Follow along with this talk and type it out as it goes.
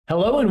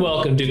Hello and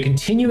welcome to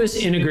Continuous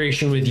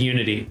Integration with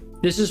Unity.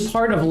 This is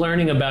part of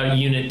learning about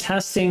unit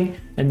testing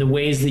and the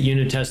ways that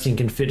unit testing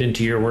can fit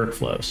into your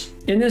workflows.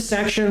 In this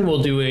section,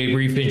 we'll do a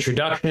brief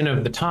introduction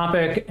of the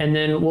topic, and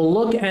then we'll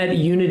look at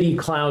Unity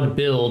Cloud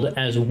Build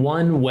as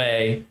one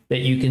way that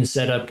you can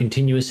set up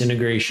continuous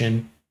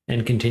integration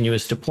and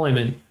continuous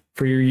deployment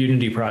for your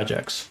Unity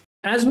projects.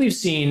 As we've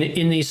seen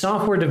in the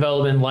software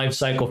development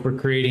lifecycle for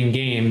creating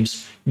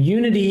games,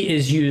 Unity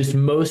is used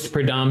most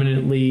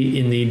predominantly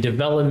in the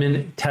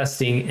development,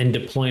 testing, and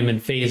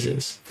deployment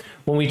phases.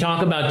 When we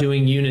talk about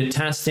doing unit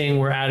testing,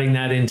 we're adding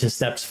that into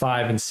steps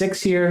 5 and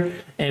 6 here.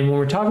 And when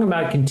we're talking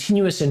about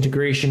continuous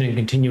integration and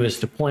continuous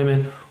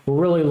deployment, we're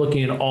really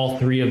looking at all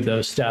 3 of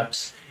those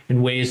steps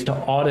and ways to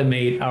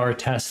automate our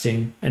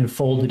testing and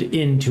fold it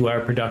into our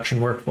production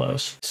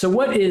workflows. So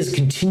what is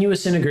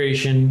continuous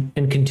integration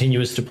and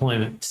continuous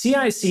deployment?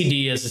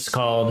 CI/CD, as it's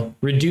called,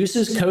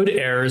 reduces code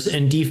errors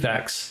and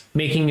defects,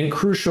 making it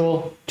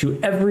crucial to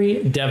every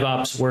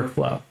DevOps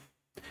workflow.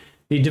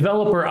 The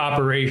developer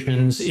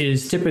operations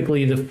is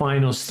typically the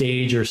final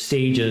stage or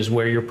stages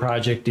where your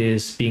project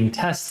is being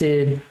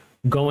tested,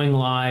 going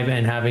live,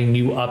 and having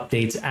new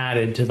updates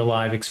added to the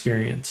live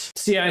experience.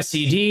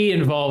 CI/CD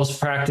involves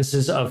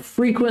practices of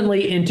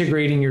frequently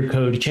integrating your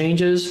code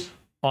changes,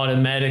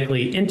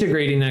 automatically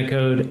integrating that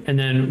code, and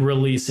then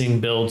releasing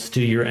builds to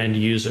your end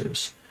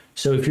users.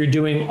 So if you're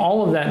doing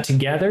all of that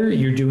together,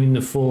 you're doing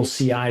the full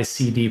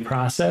CI/CD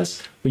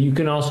process, but you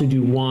can also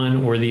do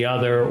one or the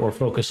other or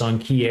focus on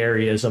key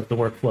areas of the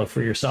workflow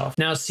for yourself.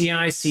 Now,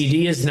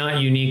 CI/CD is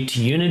not unique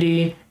to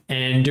Unity.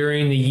 And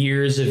during the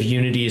years of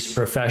Unity's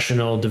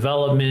professional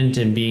development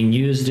and being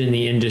used in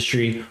the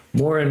industry,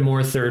 more and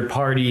more third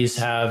parties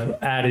have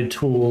added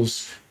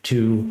tools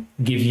to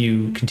give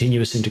you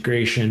continuous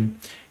integration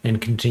and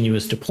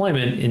continuous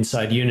deployment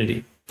inside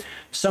Unity.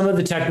 Some of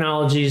the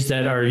technologies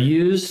that are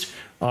used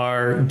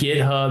are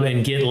GitHub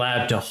and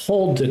GitLab to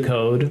hold the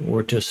code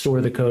or to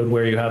store the code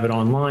where you have it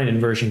online in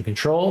version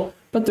control,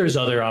 but there's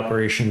other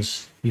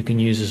operations you can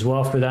use as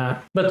well for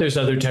that. But there's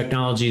other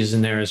technologies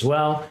in there as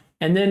well.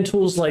 And then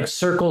tools like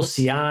Circle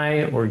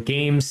CI or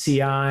Game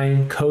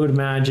CI, Code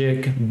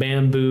Magic,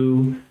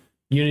 Bamboo,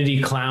 Unity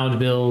Cloud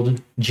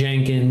Build,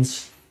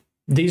 Jenkins.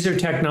 These are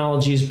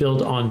technologies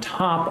built on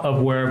top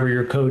of wherever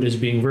your code is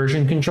being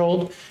version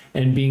controlled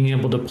and being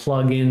able to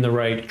plug in the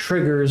right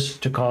triggers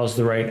to cause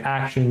the right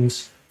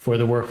actions for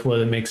the workflow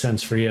that makes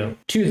sense for you.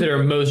 2 that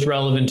are most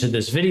relevant to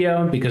this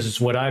video, because it's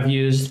what I've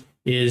used,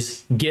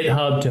 is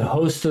GitHub to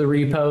host the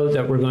repo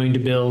that we're going to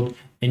build,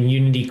 and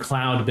Unity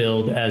Cloud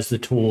Build as the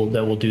tool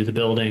that will do the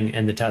building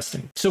and the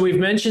testing. So we've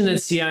mentioned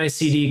that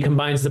CI/CD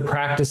combines the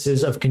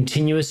practices of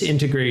continuous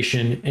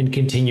integration and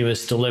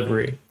continuous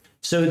delivery.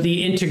 So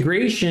the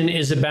integration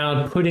is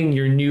about putting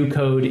your new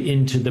code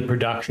into the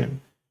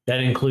production. That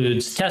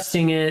includes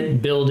testing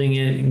it, building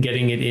it, and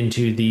getting it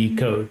into the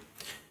code.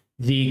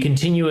 The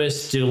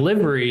continuous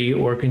delivery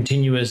or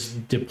continuous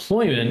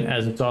deployment,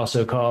 as it's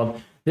also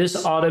called,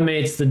 this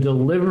automates the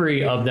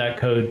delivery of that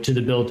code to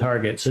the build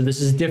target. So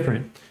this is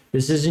different.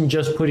 This isn't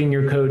just putting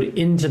your code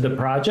into the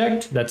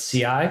project, that's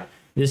CI.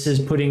 This is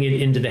putting it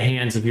into the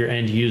hands of your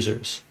end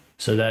users.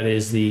 So that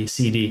is the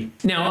CD.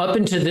 Now, up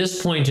until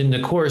this point in the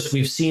course,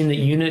 we've seen that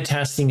unit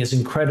testing is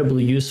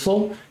incredibly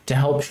useful to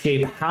help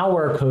shape how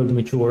our code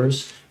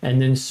matures,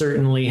 and then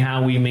certainly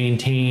how we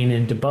maintain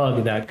and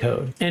debug that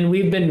code. And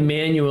we've been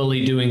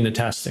manually doing the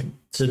testing.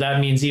 So that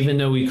means even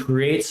though we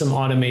create some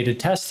automated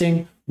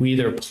testing, we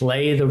either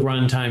play the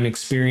runtime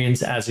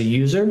experience as a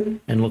user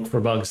and look for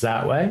bugs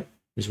that way.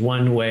 Is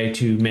one way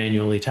to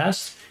manually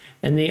test.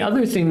 And the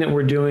other thing that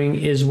we're doing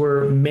is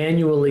we're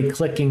manually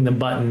clicking the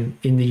button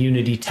in the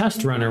Unity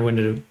test runner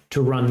window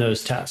to run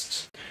those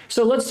tests.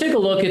 So let's take a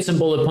look at some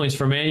bullet points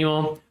for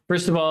manual.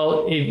 First of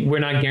all, we're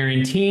not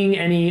guaranteeing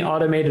any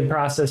automated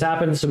process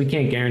happens, so we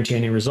can't guarantee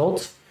any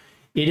results.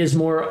 It is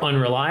more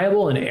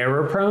unreliable and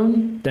error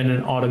prone than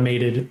an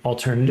automated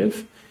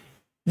alternative.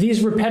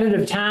 These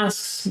repetitive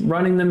tasks,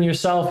 running them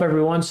yourself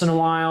every once in a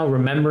while,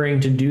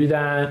 remembering to do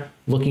that,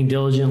 looking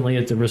diligently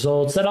at the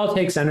results, that all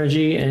takes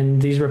energy,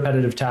 and these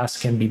repetitive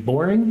tasks can be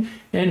boring.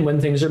 And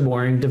when things are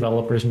boring,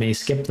 developers may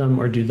skip them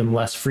or do them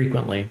less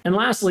frequently. And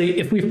lastly,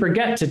 if we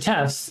forget to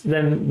test,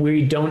 then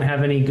we don't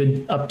have any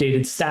good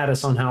updated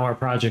status on how our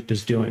project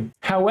is doing.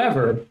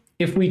 However,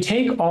 if we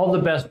take all the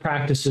best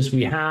practices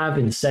we have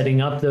in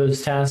setting up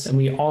those tests, and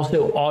we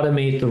also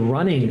automate the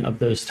running of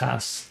those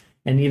tests,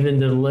 and even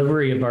the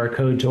delivery of our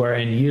code to our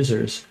end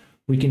users,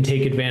 we can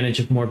take advantage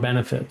of more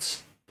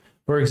benefits.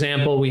 For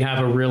example, we have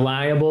a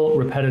reliable,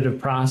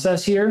 repetitive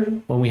process here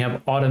when we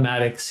have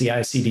automatic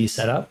CI/CD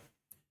set up.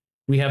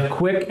 We have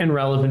quick and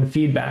relevant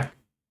feedback.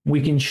 We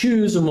can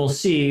choose, and we'll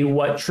see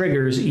what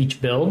triggers each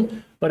build,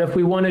 but if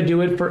we want to do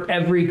it for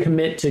every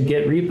commit to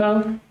Git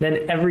repo,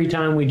 then every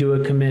time we do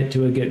a commit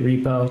to a Git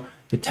repo,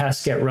 the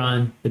tests get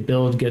run, the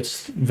build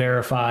gets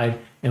verified,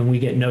 and we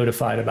get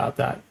notified about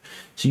that.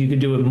 So you can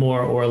do it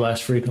more or less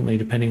frequently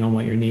depending on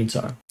what your needs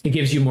are. It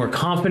gives you more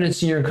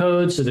confidence in your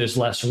code, so there's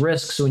less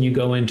risks when you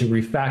go into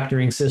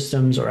refactoring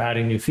systems or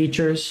adding new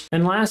features.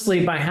 And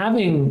lastly, by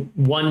having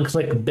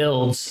one-click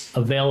builds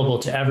available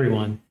to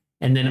everyone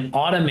and then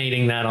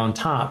automating that on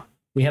top,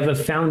 we have a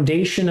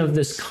foundation of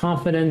this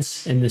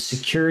confidence and the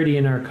security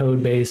in our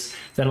code base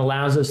that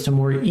allows us to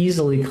more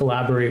easily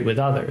collaborate with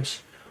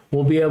others.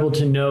 We'll be able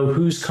to know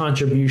whose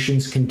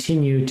contributions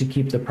continue to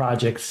keep the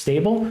project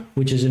stable,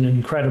 which is an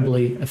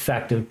incredibly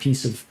effective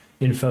piece of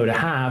info to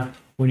have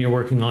when you're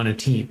working on a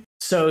team.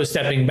 So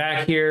stepping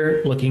back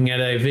here, looking at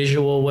a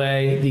visual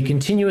way, the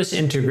continuous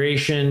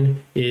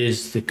integration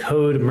is the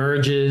code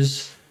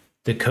merges,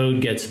 the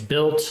code gets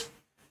built.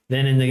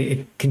 Then in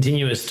the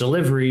continuous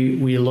delivery,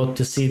 we look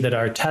to see that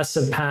our tests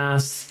have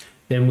passed.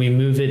 Then we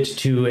move it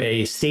to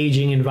a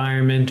staging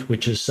environment,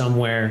 which is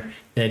somewhere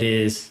that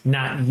is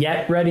not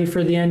yet ready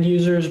for the end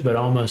users, but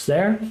almost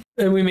there.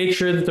 And we make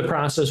sure that the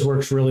process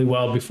works really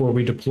well before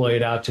we deploy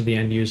it out to the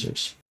end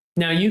users.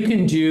 Now you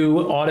can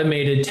do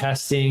automated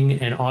testing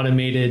and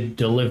automated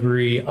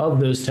delivery of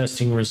those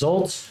testing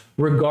results,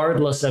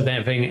 regardless of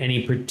having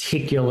any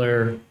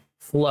particular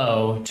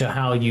flow to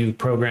how you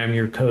program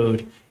your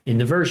code in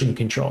the version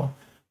control.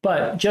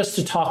 But just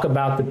to talk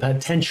about the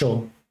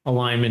potential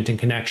alignment and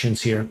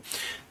connections here,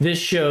 this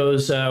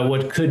shows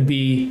what could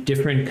be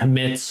different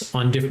commits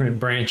on different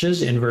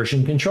branches in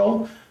version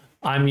control.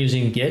 I'm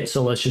using Git,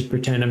 so let's just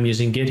pretend I'm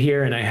using Git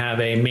here, and I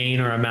have a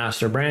main or a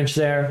master branch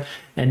there,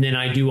 and then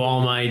I do all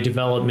my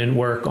development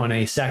work on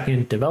a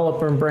second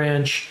developer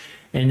branch.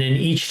 And then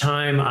each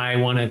time I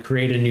want to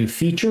create a new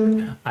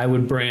feature, I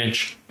would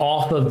branch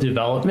off of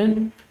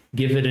development,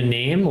 give it a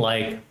name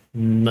like,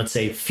 let's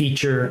say,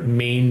 feature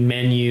main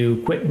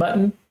menu quit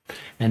button.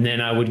 And then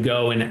I would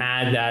go and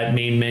add that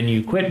main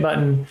menu quit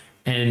button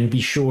and be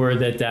sure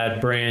that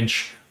that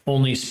branch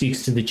only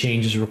speaks to the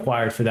changes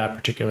required for that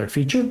particular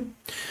feature.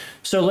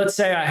 So let's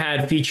say I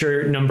had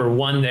feature number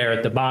 1 there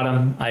at the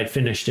bottom. I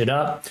finished it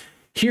up.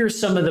 Here's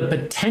some of the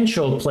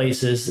potential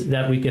places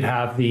that we could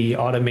have the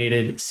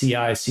automated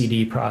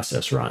CI/CD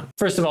process run.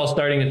 First of all,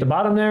 starting at the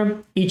bottom there,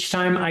 each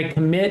time I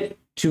commit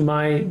to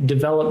my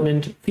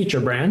development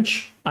feature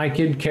branch, I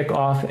could kick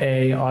off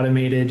a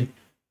automated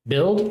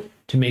build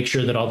to make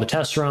sure that all the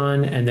tests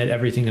run and that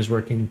everything is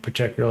working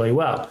particularly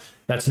well.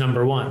 That's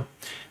number 1.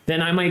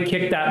 Then I might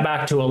kick that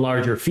back to a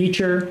larger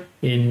feature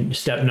in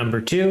step number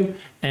 2.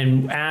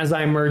 And as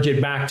I merge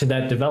it back to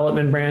that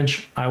development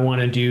branch, I want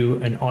to do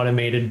an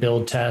automated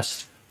build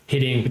test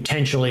hitting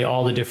potentially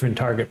all the different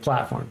target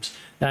platforms.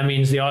 That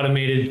means the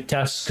automated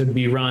tests could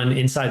be run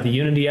inside the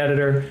Unity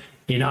editor,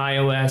 in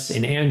iOS,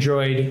 in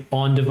Android,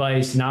 on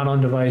device, not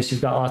on device.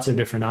 You've got lots of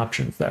different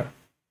options there.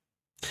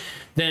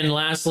 Then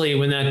lastly,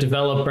 when that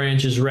develop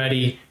branch is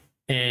ready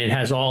and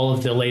has all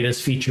of the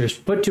latest features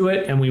put to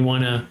it, and we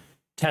want to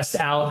test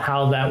out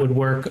how that would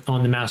work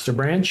on the master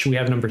branch, we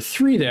have number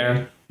 3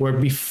 there, where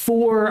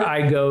before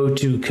I go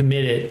to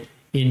commit it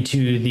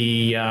into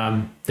the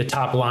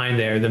top line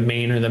there, the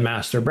main or the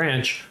master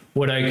branch,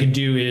 what I could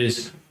do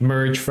is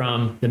merge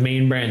from the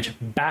main branch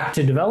back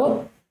to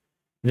develop,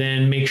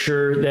 then make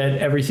sure that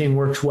everything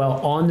works well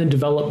on the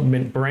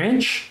development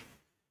branch.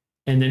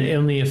 And then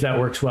only if that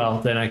works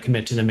well, then I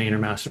commit to the main or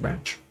master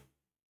branch.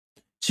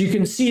 So you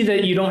can see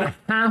that you don't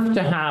have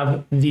to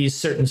have these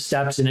certain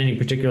steps in any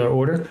particular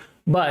order,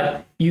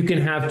 but you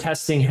can have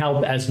testing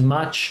help as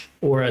much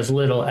or as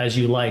little as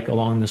you like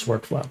along this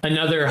workflow.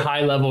 Another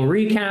high-level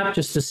recap,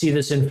 just to see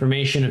this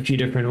information a few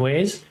different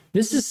ways.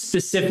 This is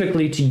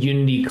specifically to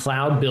Unity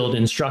Cloud build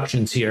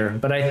instructions here,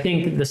 but I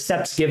think the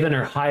steps given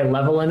are high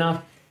level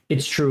enough.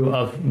 It's true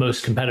of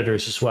most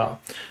competitors as well.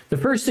 The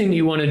first thing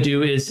you want to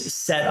do is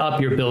set up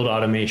your build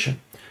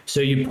automation. So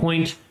you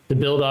point the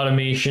build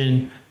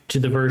automation to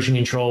the version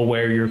control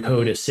where your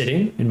code is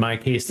sitting. In my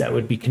case, that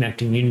would be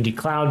connecting Unity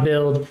Cloud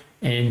Build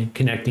and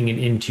connecting it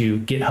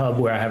into GitHub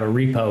where I have a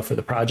repo for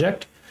the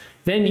project.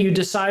 Then you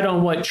decide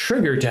on what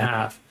trigger to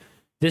have.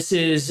 This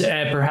is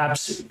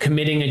perhaps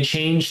committing a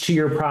change to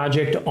your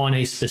project on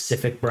a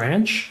specific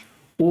branch,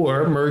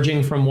 or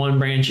merging from one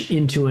branch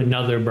into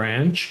another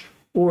branch,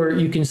 or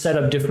you can set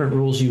up different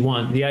rules you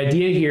want. The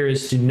idea here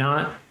is to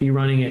not be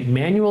running it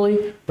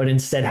manually, but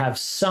instead have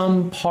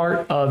some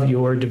part of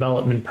your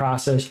development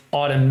process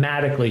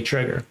automatically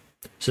trigger.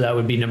 So that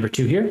would be number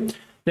 2 here.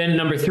 Then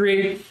number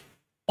 3,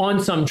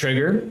 on some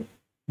trigger,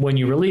 when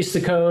you release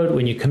the code,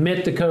 when you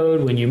commit the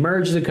code, when you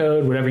merge the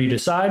code, whatever you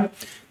decide,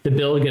 the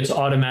build gets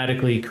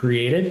automatically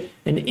created.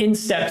 And in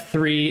step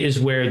 3 is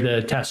where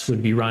the tests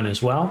would be run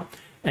as well.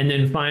 And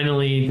then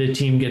finally, the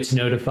team gets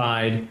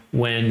notified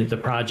when the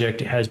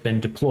project has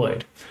been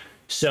deployed.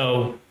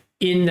 So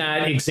in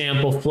that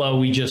example flow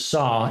we just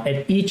saw,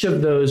 at each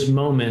of those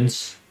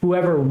moments,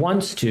 whoever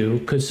wants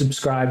to could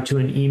subscribe to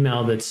an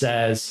email that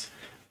says,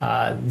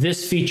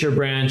 this feature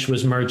branch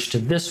was merged to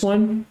this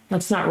one.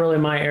 That's not really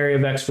my area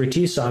of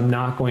expertise, so I'm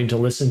not going to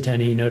listen to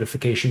any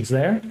notifications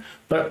there.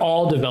 But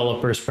all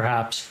developers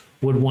perhaps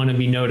would want to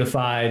be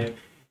notified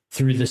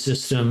through the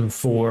system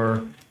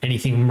for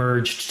anything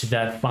merged to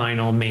that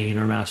final main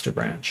or master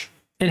branch.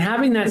 And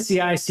having that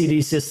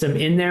CI/CD system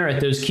in there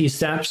at those key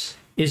steps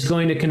is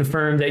going to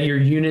confirm that your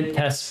unit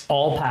tests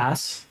all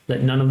pass,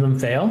 that none of them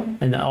fail,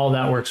 and that all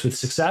that works with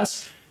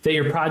success, that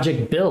your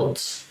project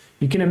builds.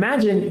 You can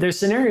imagine there's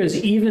scenarios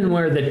even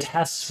where the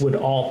tests would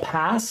all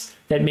pass,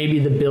 that maybe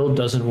the build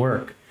doesn't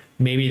work.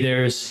 Maybe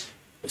there's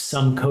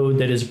some code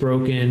that is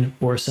broken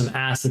or some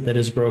asset that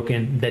is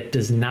broken that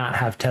does not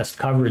have test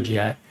coverage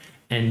yet.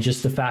 And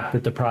just the fact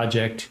that the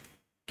project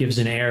gives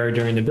an error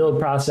during the build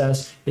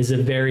process is a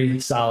very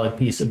solid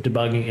piece of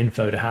debugging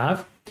info to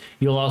have.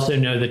 You'll also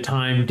know the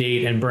time,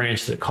 date, and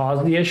branch that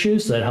caused the issue,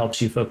 so that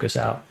helps you focus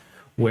out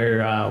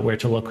where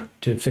to look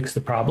to fix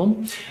the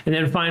problem. And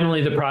then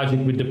finally, the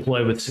project would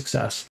deploy with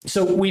success.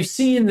 So we've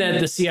seen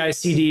that the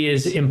CI/CD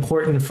is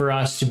important for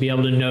us to be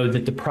able to know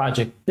that the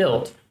project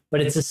built,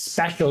 but it's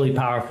especially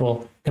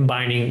powerful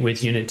combining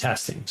with unit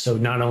testing. So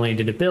not only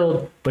did it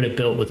build, but it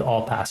built with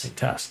all passing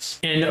tests.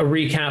 And a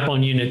recap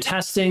on unit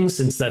testing,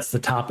 since that's the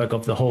topic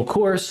of the whole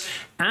course,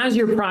 as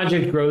your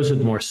project grows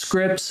with more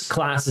scripts,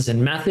 classes,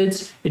 and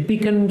methods, it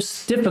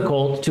becomes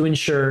difficult to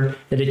ensure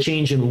that a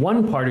change in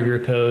one part of your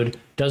code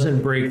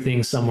doesn't break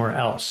things somewhere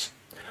else.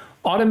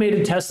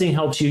 Automated testing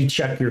helps you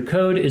check your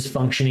code is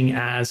functioning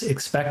as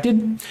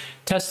expected.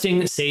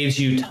 Testing saves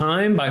you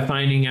time by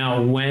finding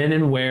out when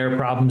and where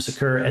problems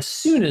occur as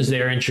soon as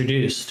they're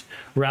introduced,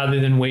 rather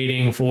than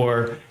waiting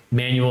for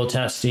manual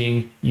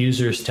testing,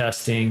 users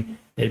testing.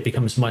 It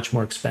becomes much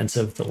more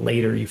expensive the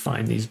later you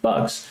find these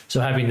bugs. So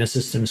having the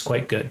system is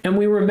quite good. And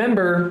we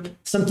remember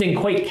something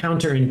quite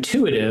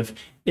counterintuitive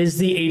is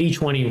the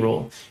 80-20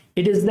 rule.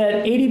 It is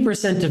that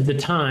 80% of the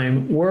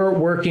time we're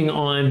working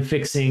on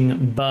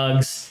fixing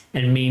bugs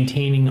and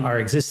maintaining our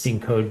existing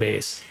code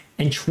base.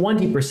 And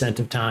 20%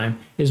 of time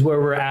is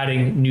where we're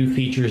adding new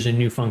features and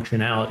new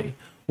functionality.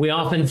 We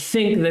often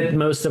think that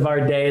most of our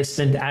day is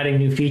spent adding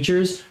new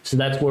features, so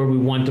that's where we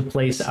want to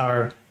place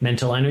our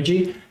mental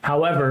energy.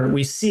 However,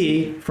 we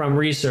see from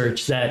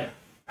research that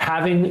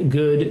having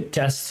good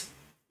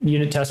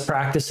unit test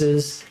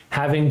practices,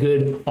 having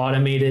good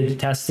automated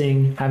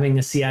testing, having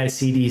a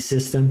CI/CD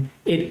system,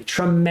 it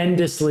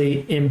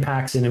tremendously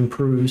impacts and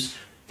improves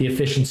the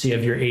efficiency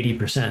of your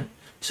 80%.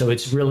 So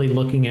it's really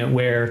looking at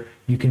where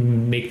you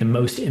can make the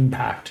most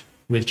impact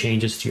with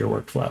changes to your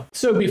workflow.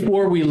 So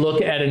before we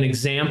look at an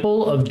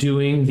example of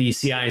doing the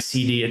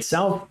CI/CD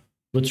itself,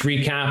 let's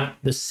recap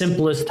the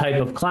simplest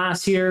type of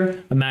class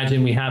here.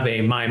 Imagine we have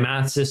a My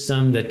Math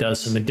system that does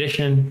some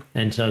addition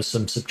and does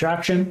some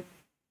subtraction.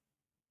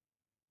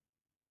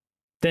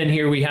 Then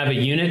here we have a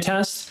unit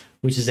test,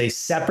 which is a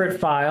separate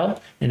file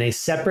and a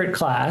separate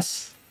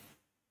class.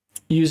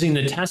 Using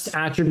the test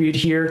attribute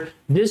here,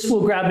 this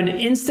will grab an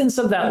instance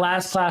of that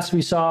last class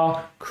we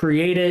saw,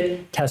 create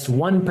it, test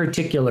one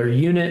particular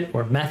unit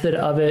or method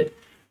of it,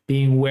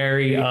 being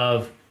wary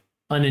of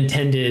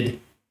unintended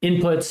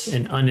inputs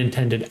and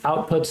unintended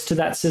outputs to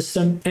that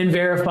system, and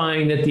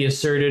verifying that the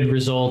asserted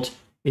result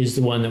is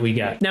the one that we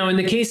get. Now, in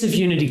the case of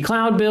Unity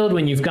Cloud Build,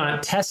 when you've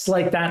got tests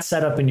like that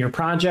set up in your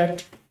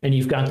project, and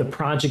you've got the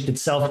project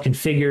itself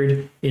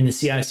configured in the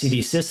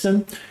CI/CD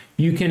system,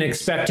 you can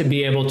expect to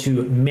be able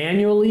to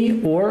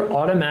manually or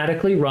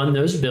automatically run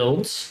those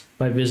builds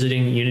by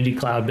visiting Unity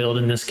Cloud Build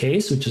in this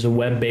case, which is a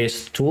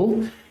web-based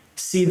tool.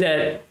 See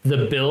that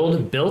the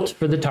build built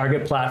for the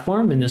target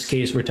platform, in this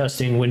case, we're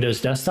testing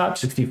Windows Desktop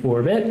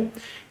 64-bit.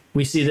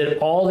 We see that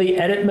all the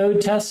edit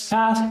mode tests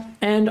pass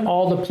and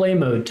all the play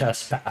mode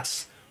tests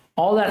pass.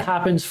 All that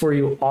happens for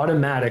you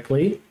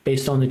automatically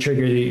based on the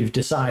trigger that you've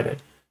decided.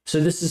 So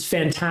this is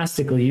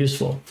fantastically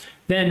useful.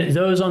 Then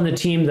those on the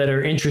team that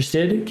are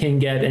interested can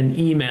get an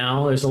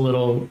email. There's a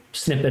little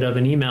snippet of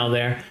an email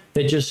there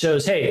that just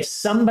shows, hey,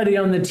 somebody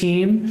on the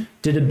team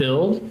did a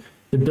build.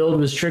 The build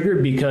was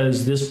triggered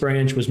because this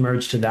branch was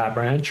merged to that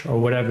branch or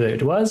whatever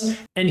it was.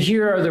 And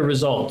here are the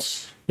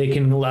results. They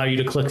can allow you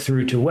to click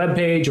through to a web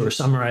page or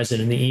summarize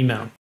it in the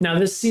email. Now,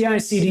 this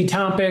CI/CD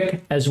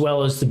topic, as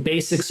well as the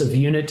basics of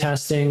unit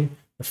testing,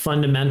 the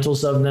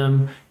fundamentals of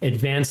them,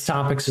 advanced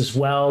topics as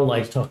well,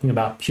 like talking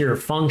about pure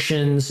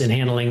functions and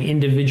handling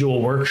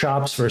individual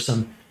workshops for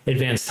some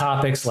advanced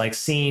topics like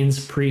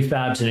scenes,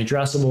 prefabs, and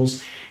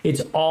addressables.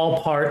 It's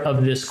all part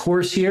of this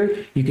course here.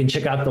 You can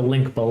check out the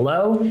link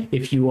below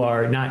if you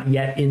are not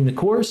yet in the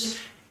course,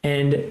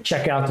 and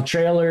check out the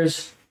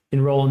trailers,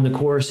 enroll in the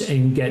course,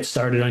 and get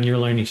started on your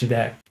learning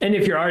today. And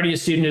if you're already a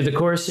student of the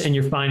course and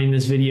you're finding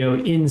this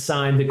video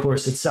inside the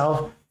course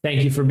itself,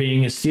 thank you for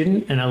being a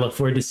student, and I look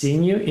forward to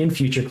seeing you in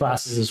future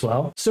classes as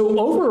well. So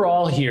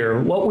overall here,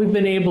 what we've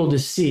been able to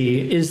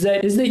see is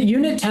that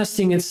unit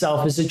testing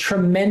itself is a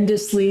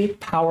tremendously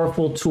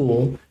powerful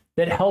tool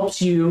that helps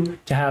you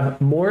to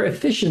have more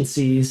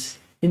efficiencies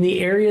in the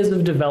areas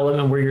of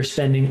development where you're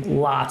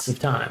spending lots of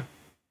time.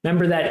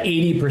 Remember that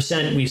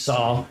 80% we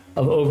saw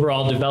of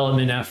overall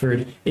development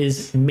effort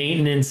is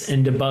maintenance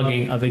and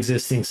debugging of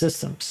existing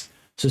systems.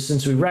 So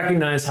since we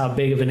recognize how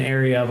big of an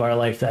area of our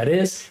life that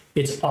is,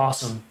 it's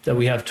awesome that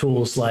we have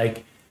tools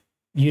like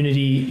Unity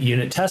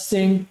unit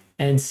testing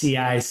and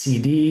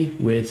CI/CD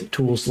with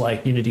tools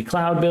like Unity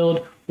Cloud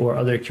Build or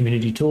other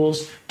community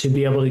tools to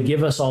be able to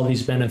give us all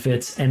these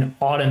benefits and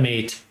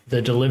automate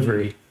the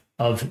delivery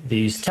of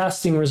these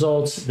testing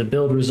results, the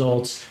build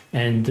results,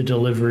 and the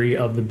delivery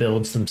of the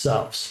builds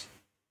themselves.